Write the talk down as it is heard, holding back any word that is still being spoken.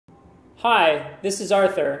Hi, this is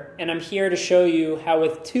Arthur, and I'm here to show you how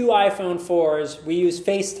with two iPhone 4s we use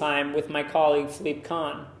FaceTime with my colleague Philippe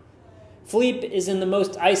Kahn. Philippe is in the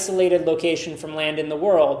most isolated location from land in the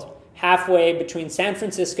world, halfway between San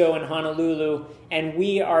Francisco and Honolulu, and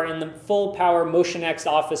we are in the full-power MotionX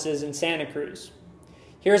offices in Santa Cruz.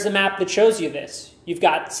 Here's the map that shows you this. You've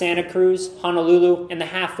got Santa Cruz, Honolulu, and the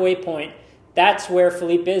halfway point. That's where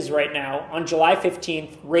Philippe is right now, on July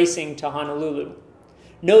 15th, racing to Honolulu.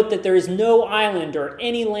 Note that there is no island or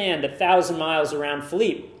any land 1,000 miles around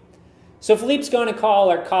Philippe. So Philippe's going to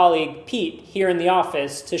call our colleague Pete here in the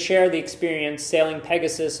office to share the experience sailing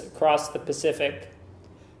Pegasus across the Pacific.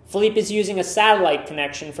 Philippe is using a satellite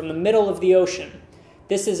connection from the middle of the ocean.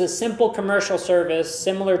 This is a simple commercial service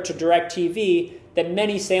similar to DirecTV that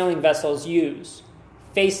many sailing vessels use.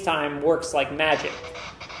 FaceTime works like magic.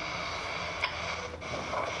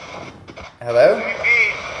 Hello? Hey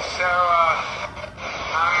Pete, so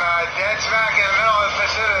I'm dead smack in the middle of the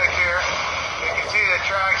Pacific here. You can see the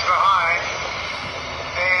tracks behind,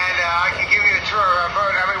 and I can give you a tour of our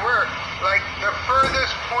boat. I mean, we're like the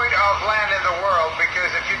furthest point of land in the world,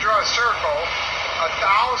 because if you draw a circle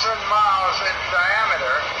 1,000 miles in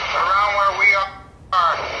diameter around where we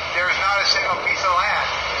are, there's not a single piece of land,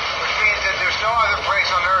 which means that there's no other place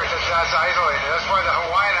on Earth that's isolated. That's why the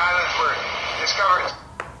Hawaiian Islands were discovered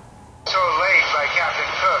so late by Captain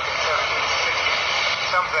Cook in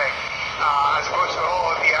 1760-something, as opposed to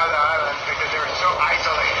all of the other islands, because they were so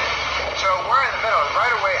isolated. So we're in the middle,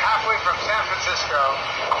 right away, halfway from San Francisco,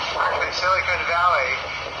 actually Silicon Valley,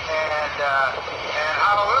 and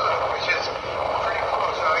Honolulu, which is pretty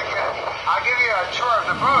cool. So I'll give you a tour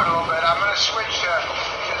of the boat a little bit. I'm going to switch to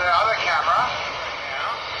the other camera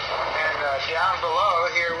now, and down below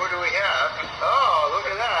here, what do we have? Oh,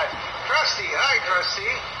 look at that, Krusty. Hi, Krusty.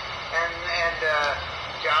 And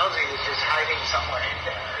Jowsy is just hiding somewhere in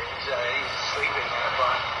there. He's sleeping in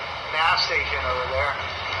a nav station over there.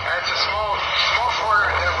 And it's a small quarter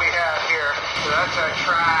that we have here. So that's a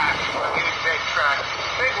track. I'll give you a big track.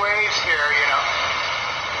 Big waves here, you know.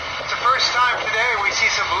 It's the first time today we see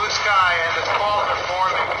some blue sky and the squalls are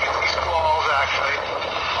forming. We can see squalls actually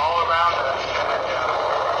all around us. And,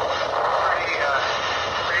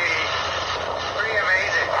 pretty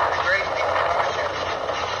amazing. It's a great thing to watch it.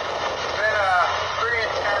 It's been pretty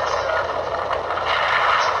intense.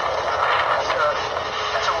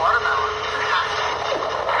 That's a watermelon.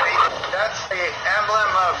 That's the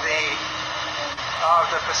emblem of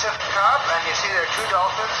the Pacific Cup, and you see there are two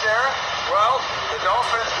dolphins there. Well, the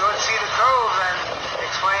dolphins go and see the cove and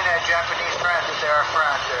explain to Japanese friends that they're our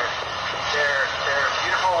friends. They're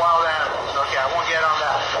beautiful wild animals. Okay, I won't get on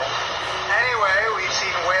that. Anyway, we've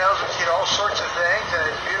seen whales, we've seen all sorts of things, and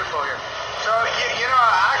it's beautiful here. So, you know,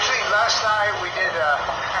 actually last night we did,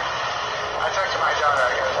 I talked to my daughter.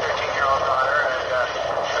 I got a 13-year-old daughter, and it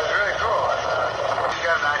was really cool. She's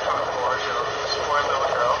got an iPhone 4, so a spoiled little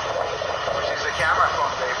girl, which is a camera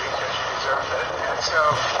phone baby, so she deserves it. And so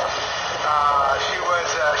she was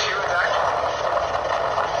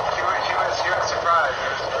surprised.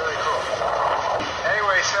 It was really cool.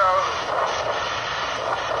 Anyway, so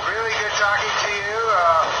really good talking to you.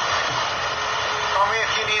 Call me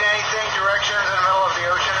if you need anything, directions in the middle of the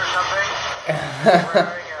ocean or something. We're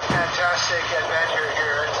having a fantastic adventure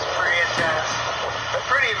here. It's pretty intense, but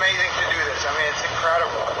pretty amazing to do this. I mean, it's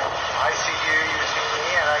incredible. I see you, you see me,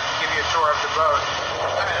 and I can give you a tour of the boat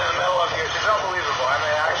in the middle of the ocean. It's unbelievable. I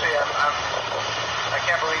mean, actually, I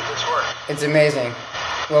can't believe this works. It's amazing.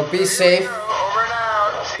 Well, be safe. Over and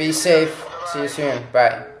out. Be safe. See you soon.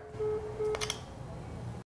 Bye.